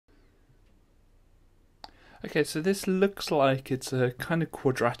Okay, so this looks like it's a kind of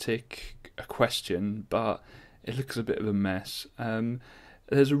quadratic question, but it looks a bit of a mess.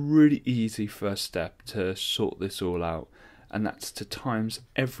 There's a really easy first step to sort this all out, and that's to times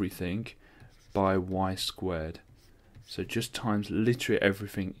everything by y squared. So just times literally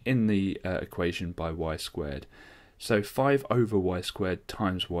everything in the equation by y squared. So 5 over y squared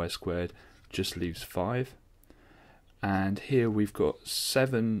times y squared just leaves 5. And here we've got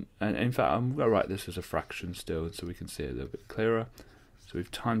 7, and in fact I'm going to write this as a fraction still so we can see it a little bit clearer. So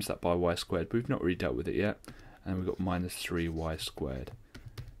we've times that by y squared, but we've not really dealt with it yet. And we've got minus 3y squared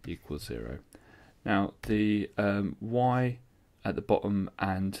equals 0. Now the y at the bottom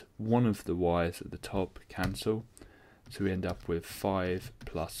and one of the y's at the top cancel. So we end up with 5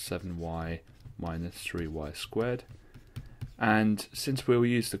 plus 7y minus 3y squared. And since we'll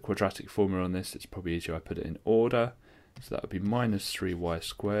use the quadratic formula on this, it's probably easier I put it in order. So that would be minus 3y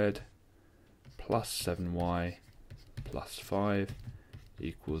squared plus 7y plus 5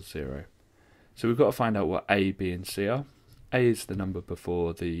 equals 0. So we've got to find out what a, b and c are. A is the number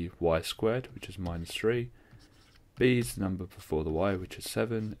before the y squared, which is minus 3. B is the number before the y, which is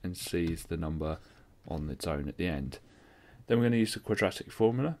 7. And c is the number on its own at the end. Then we're going to use the quadratic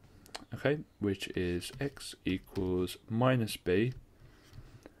formula, okay, which is x equals minus b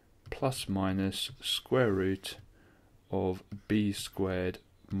plus minus square root of b squared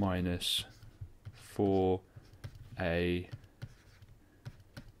minus 4ac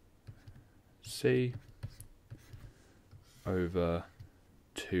over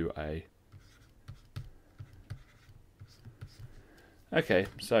 2a. Okay,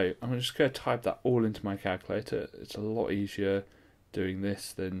 so I'm just going to type that all into my calculator. It's a lot easier doing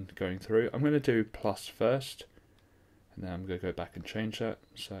this than going through. I'm going to do plus first, and then I'm going to go back and change that.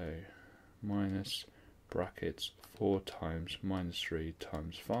 So minus brackets 4 times minus 3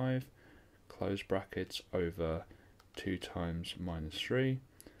 times 5, close brackets over 2 times minus 3.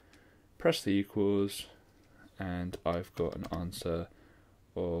 Press the equals, and I've got an answer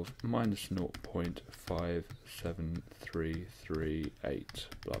of minus 0.57338,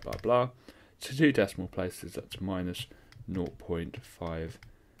 blah blah blah. To 2 decimal places, that's minus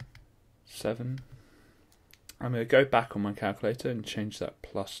 0.57. I'm going to go back on my calculator and change that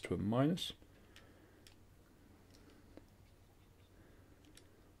plus to a minus.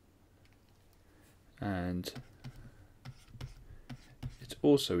 And it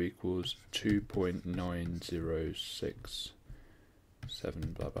also equals 2.9067,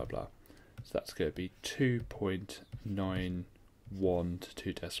 blah blah blah. So that's going to be 2.91 to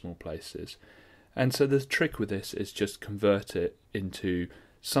 2 decimal places. And so the trick with this is just convert it into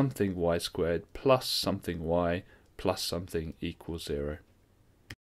something y squared plus something y plus something equals 0.